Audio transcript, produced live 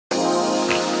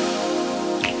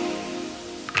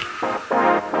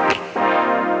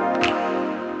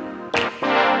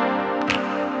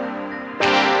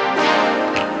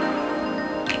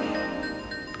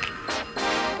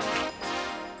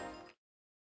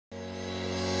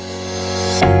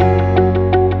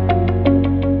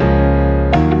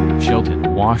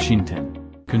Washington.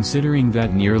 Considering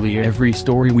that nearly every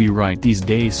story we write these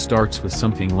days starts with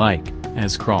something like,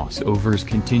 as crossovers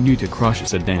continue to crush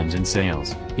sedans in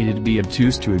sales, it'd be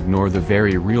obtuse to ignore the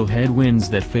very real headwinds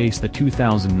that face the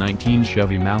 2019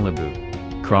 Chevy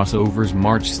Malibu. Crossovers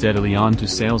march steadily on to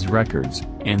sales records,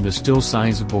 and the still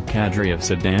sizable cadre of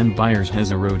sedan buyers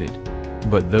has eroded.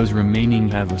 But those remaining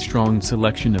have a strong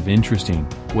selection of interesting,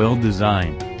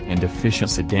 well-designed, and efficient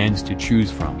sedans to choose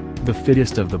from. The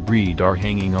fittest of the breed are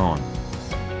hanging on.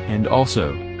 And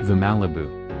also, the Malibu.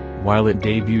 While it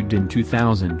debuted in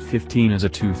 2015 as a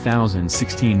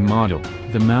 2016 model,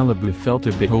 the Malibu felt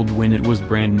a bit old when it was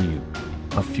brand new.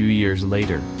 A few years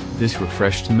later, this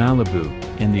refreshed Malibu,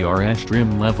 in the RS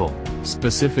trim level,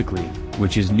 specifically,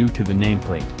 which is new to the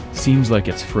nameplate, seems like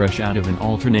it's fresh out of an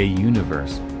alternate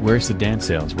universe, where sedan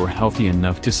sales were healthy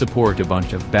enough to support a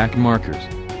bunch of backmarkers.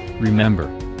 Remember,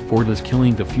 Ford is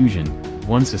killing the Fusion,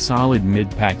 once a solid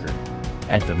mid-packer.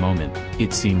 At the moment,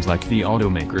 it seems like the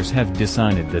automakers have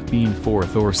decided that being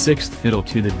fourth or sixth fiddle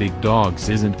to the big dogs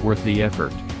isn't worth the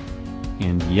effort.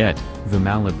 And yet, the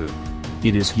Malibu.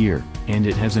 It is here, and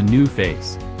it has a new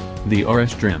face. The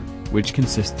RS trim, which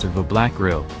consists of a black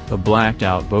grille, a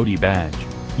blacked-out body badge,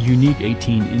 unique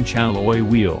 18-inch alloy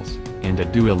wheels, and a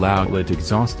dual-outlet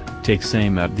exhaust, takes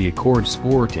aim at the Accord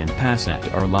Sport and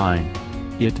Passat R line.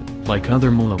 It, like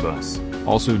other Malibus,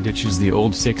 also ditches the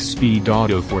old 6-speed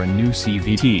auto for a new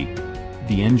CVT.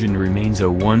 The engine remains a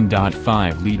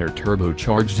 1.5-liter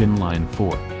turbocharged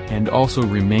inline-4, and also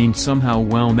remains somehow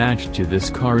well matched to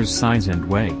this car's size and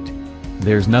weight.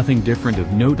 There's nothing different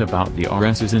of note about the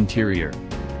RS's interior.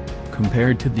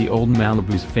 Compared to the old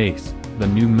Malibu's face, the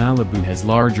new Malibu has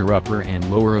larger upper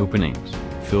and lower openings,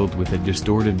 filled with a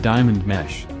distorted diamond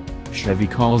mesh. Chevy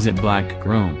calls it black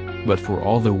chrome, but for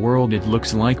all the world it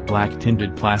looks like black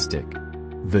tinted plastic.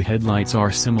 The headlights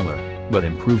are similar, but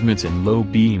improvements in low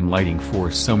beam lighting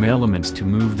force some elements to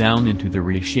move down into the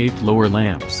reshaped lower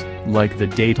lamps, like the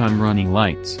daytime running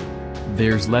lights.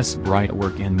 There's less bright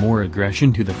work and more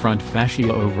aggression to the front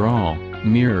fascia overall,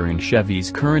 mirroring Chevy's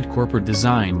current corporate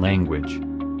design language.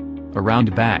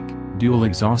 Around back, dual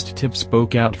exhaust tips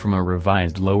poke out from a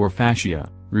revised lower fascia,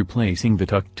 replacing the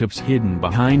tuck tips hidden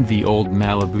behind the old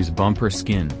Malibu's bumper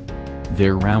skin.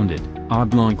 They're rounded,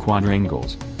 oblong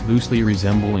quadrangles, loosely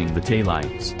resembling the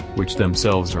taillights, which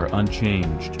themselves are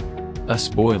unchanged. A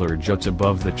spoiler juts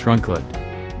above the trunk lid.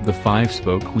 The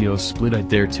 5-spoke wheels split at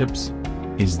their tips.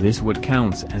 Is this what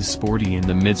counts as sporty in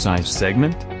the midsize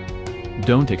segment?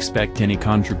 Don't expect any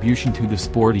contribution to the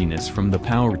sportiness from the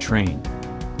powertrain.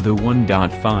 The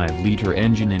 1.5-liter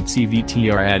engine and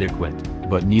CVT are adequate,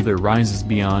 but neither rises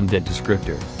beyond that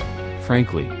descriptor.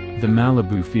 Frankly, the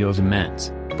Malibu feels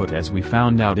immense, but as we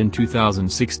found out in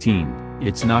 2016,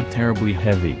 it's not terribly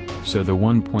heavy, so the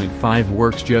 1.5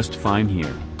 works just fine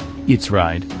here. Its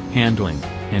ride, handling,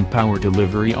 and power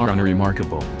delivery are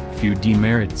unremarkable, few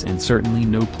demerits and certainly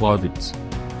no plaudits.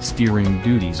 Steering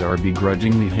duties are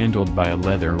begrudgingly handled by a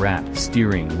leather-wrapped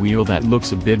steering wheel that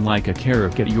looks a bit like a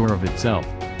caricature of itself,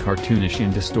 cartoonish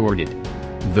and distorted.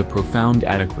 The profound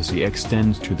adequacy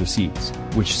extends to the seats,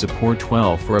 which support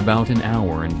 12 for about an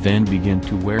hour and then begin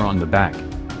to wear on the back.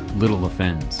 Little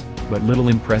offends, but little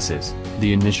impresses.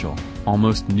 The initial,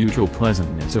 almost neutral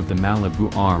pleasantness of the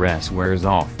Malibu RS wears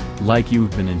off, like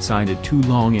you've been inside it too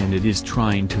long and it is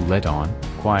trying to let on,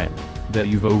 quiet, that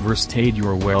you've overstayed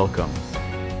your welcome.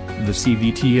 The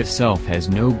CVT itself has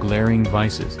no glaring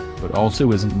vices, but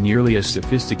also isn't nearly as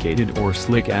sophisticated or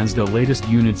slick as the latest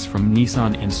units from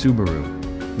Nissan and Subaru.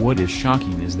 What is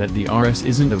shocking is that the RS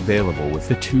isn't available with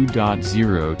the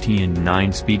 2.0T and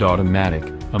 9-speed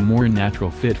automatic, a more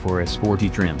natural fit for a sporty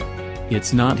trim.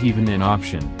 It's not even an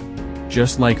option.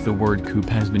 Just like the word coupe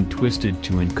has been twisted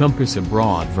to encompass a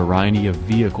broad variety of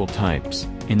vehicle types,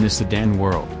 in the sedan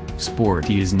world,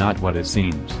 sporty is not what it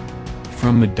seems.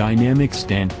 From a dynamic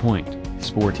standpoint,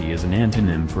 sporty is an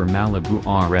antonym for Malibu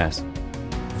RS.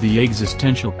 The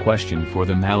existential question for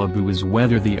the Malibu is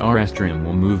whether the RS trim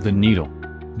will move the needle.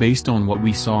 Based on what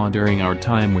we saw during our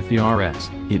time with the RS,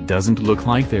 it doesn't look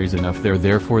like there's enough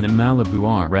there for the Malibu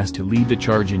RS to lead the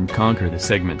charge and conquer the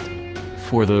segment.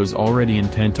 For those already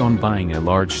intent on buying a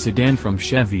large sedan from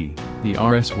Chevy, the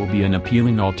RS will be an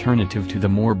appealing alternative to the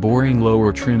more boring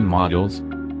lower trim models.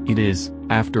 It is,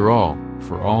 after all,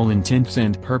 for all intents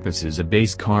and purposes a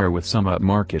base car with some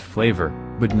upmarket flavor,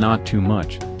 but not too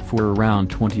much, for around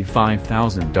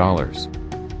 $25,000.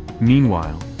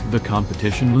 Meanwhile, the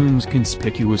competition looms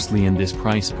conspicuously in this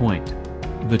price point.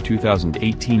 The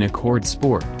 2018 Accord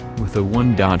Sport, with a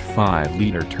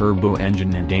 1.5-liter turbo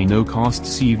engine and a no-cost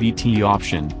CVT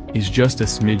option, is just a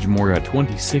smidge more at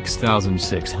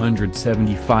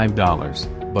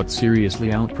 $26,675. but seriously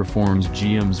outperforms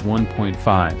GM's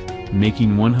 1.5,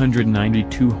 making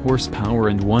 192 horsepower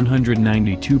and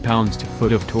 192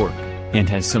 pounds-to-foot of torque, and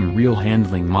has some real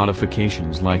handling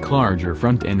modifications like larger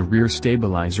front and rear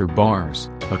stabilizer bars,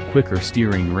 a quicker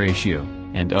steering ratio,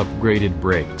 and upgraded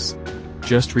brakes.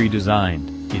 Just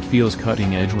redesigned, it feels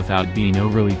cutting edge without being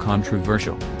overly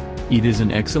controversial. It is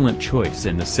an excellent choice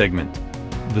in the segment.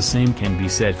 The same can be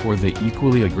said for the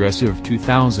equally aggressive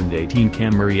 2018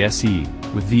 Camry SE,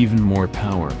 with even more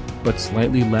power, but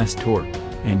slightly less torque,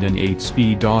 and an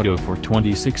 8-speed auto for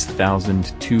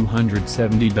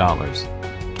 $26,270.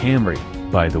 Camry,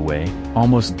 by the way,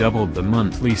 almost doubled the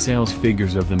monthly sales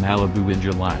figures of the Malibu in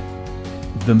July.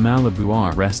 The Malibu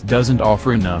RS doesn't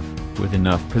offer enough, with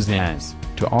enough pizzazz,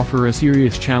 to offer a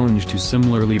serious challenge to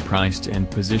similarly priced and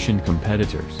positioned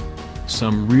competitors.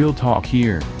 Some real talk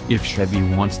here: if Chevy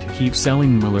wants to keep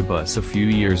selling Malibus a few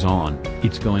years on,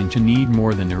 it's going to need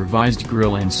more than a revised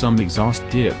grille and some exhaust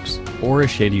tips, or a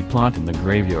shady plot in the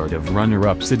graveyard of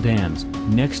runner-up sedans,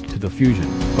 next to the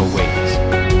Fusion, awaits.